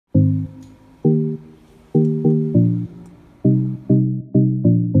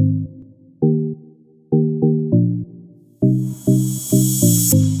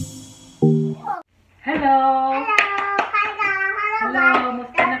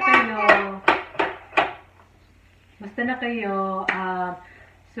Kamusta na kayo?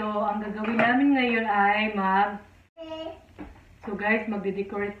 So, ang gagawin namin ngayon ay So guys,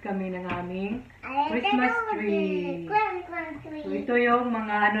 magde-decorate kami ng aming Christmas tree. So, ito yung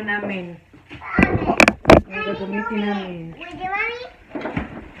mga ano namin. Ang gagamitin namin.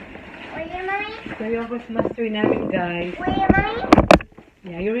 Ito yung Christmas tree namin, guys.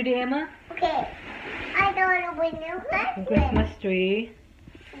 Yeah, you ready, Emma? Okay. I don't know when you Yung Christmas tree.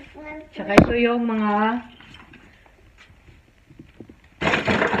 Tsaka ito yung mga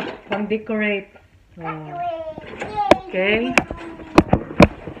pang-decorate. Oh. Okay.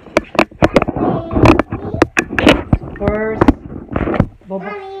 First,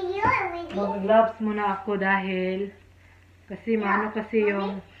 mag-gloves muna ako dahil kasi maano kasi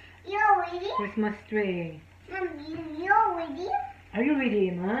yung Christmas tree. Are you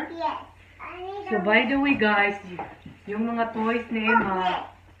ready, Emma? Yes. So, by the way, guys, yung mga toys ni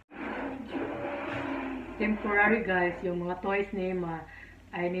Emma, temporary, guys, yung mga toys ni Emma,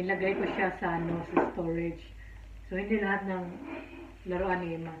 ay nilagay ko siya sa, sa storage. So, hindi lahat ng laruan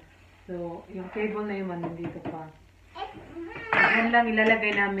ni Emma. So, yung table na Emma, nandito pa. Yan lang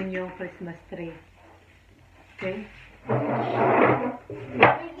ilalagay namin yung Christmas tree. Okay?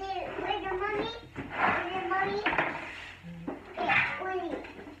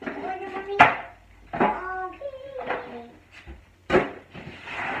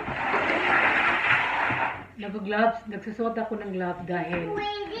 Nag-gloves, nagsusuot ako ng glove dahil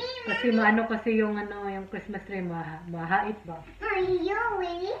kasi maano kasi yung yung Christmas tree mahait ba?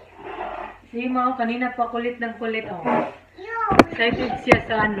 Si Mao kanina pa kulit ng kulit excited siya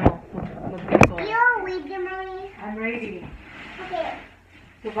sa mag-decor. I'm ready. Okay.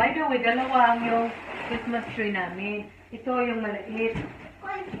 So by the way, dalawa ang yung Christmas tree namin. Ito yung maliit.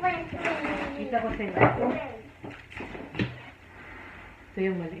 Kita ko sa inyo. Ito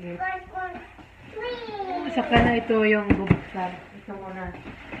yung maliit. Saka na ito yung bubuksan. Ito muna.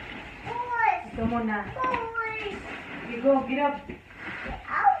 Ito muna. Go, get up.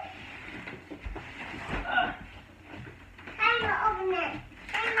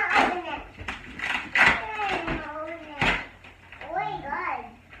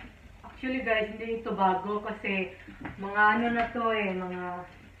 Actually guys, hindi ito bago kasi mga ano na to mga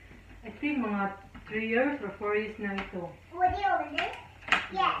I think mga 3 years or 4 years na ito. Would you open it?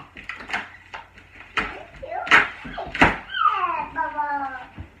 Yes.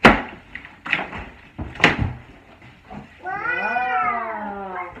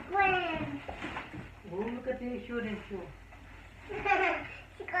 Oh, look at the shoe and shoe. She got a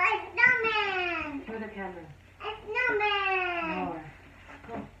snowman. Show the camera. A snowman. More.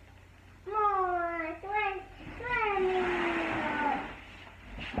 Go. More. Swimming.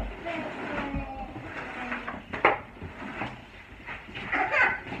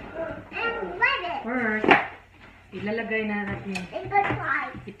 First, ilalagay na natin.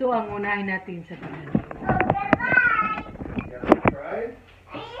 Ito ang unahin natin sa tanan.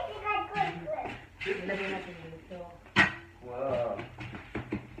 Ilagay natin dito. Wow.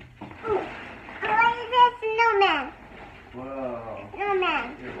 What is this snowman? Wow. Snowman.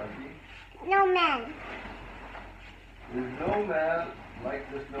 Here, Lucky. Snowman. There's no man like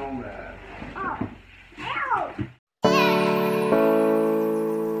the snowman. Oh. Ew.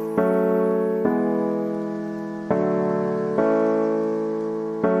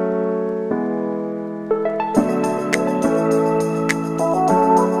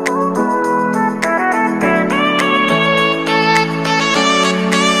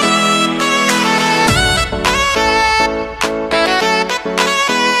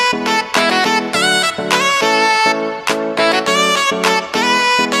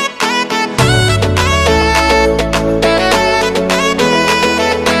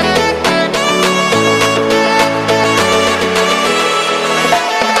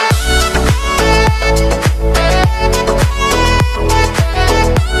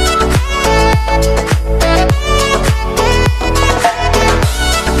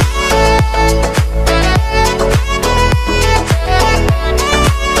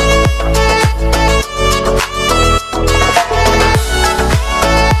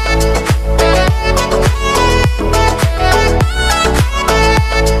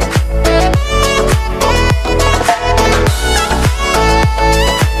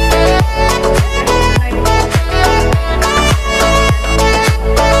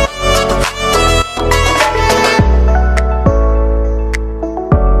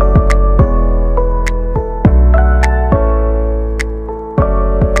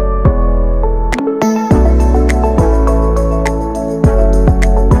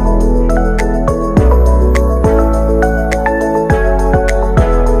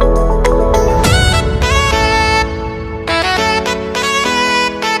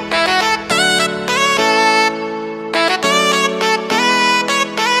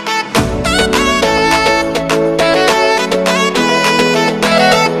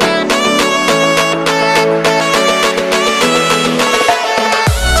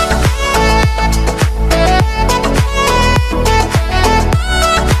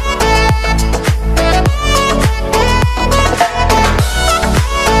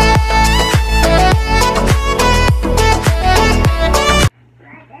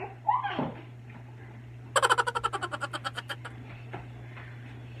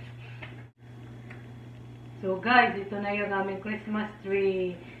 Christmas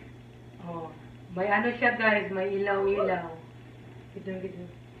tree. Oh, may ano siya guys, may ilaw-ilaw. Gito.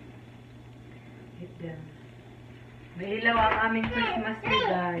 May ilaw ang aming Christmas tree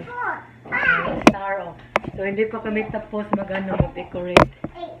guys. Star oh. So hindi pa kami tapos mag-decorate.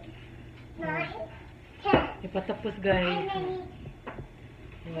 8, 9, 10. Hindi pa tapos guys.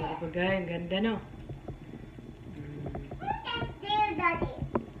 Diba guys, ganda no?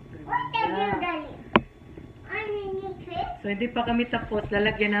 So hindi pa kami tapos,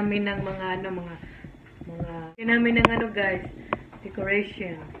 lalagyan namin ng mga lalagyan namin ng guys,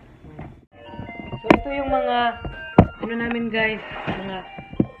 decoration. So ito yung mga namin guys,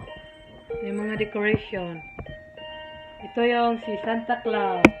 yung mga decoration. Ito yung si Santa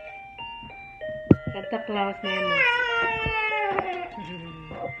Claus. Santa Claus Nemo.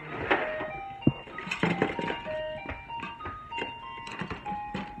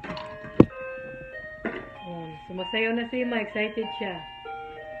 Sumasayaw na si Ima, excited siya.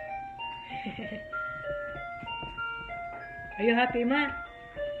 Are you happy, Ma?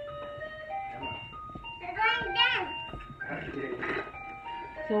 We're going to dance.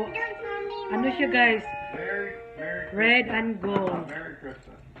 So, Don't tell me ano siya guys? Merry Red and gold. Merry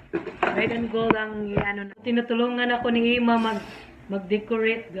Christmas. Red and gold ang tinutulungan ako ni Ima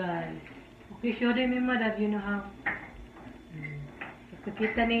mag-decorate guys. Okay, show them Ima that you know how.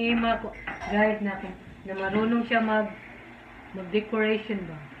 Pakita ni Ima guys na marunong siya mag-decoration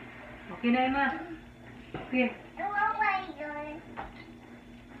ba. Okay na Ima? Okay. What are you doing?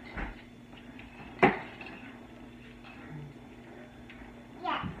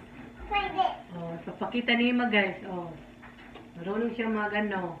 Yes. Play this. Oh, papakita ni Ima guys. Oh. Marunong siya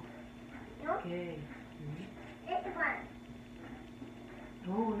No? Okay. This one.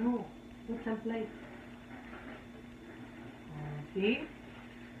 No. Put some place. See?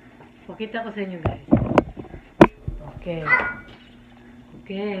 Pakita ko sa inyo guys. Okay.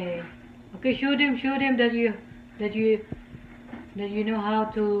 Okay, show them that you know how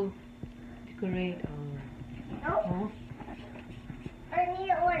to decorate. No? Oh. I need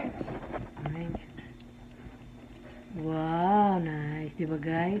orange. Orange. Wow, nice. Diba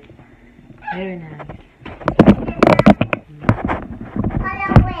guys? Very nice.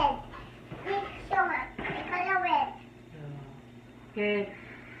 Color red. Show us. Color red. Okay.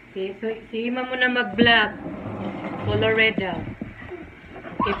 Si Ima mo na mag-vlog. Color red daw.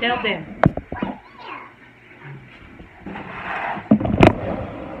 Okay, tell them.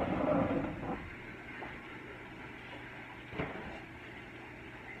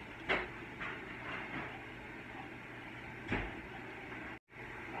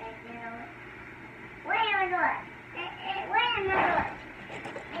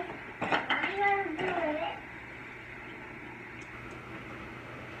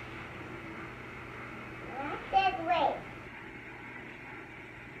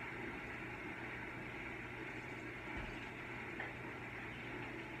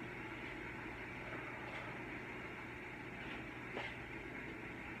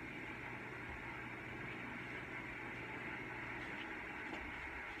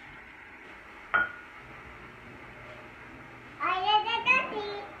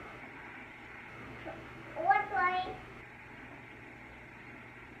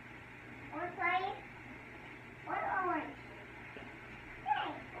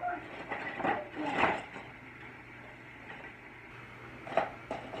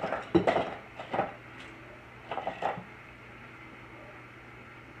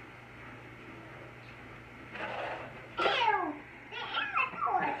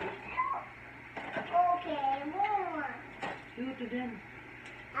 To them.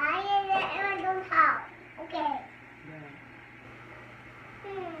 I don't have. Okay. Yeah.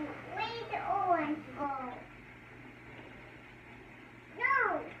 Where the orange go?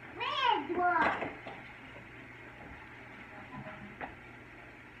 No, red one.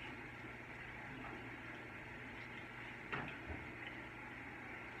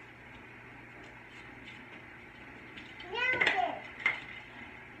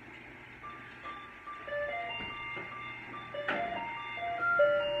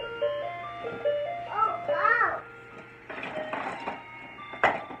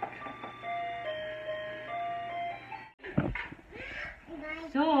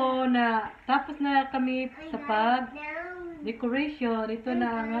 So, tapos na kami sa decoration. Ito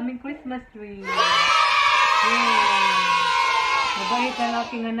na ang aming Christmas tree. Yay! Mabait ang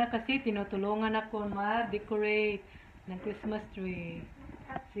aking anak kasi tinutulungan ako ma-decorate ng Christmas tree.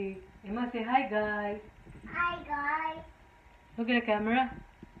 Si Emma, say hi guys. Hi guys. Look at the camera.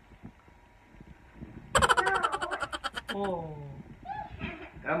 No. Oh.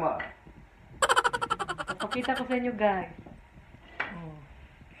 Emma. Papakita ko sa inyo guys.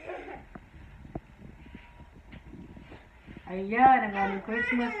 Ayan, ang aming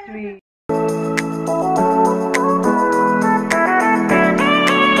Christmas tree.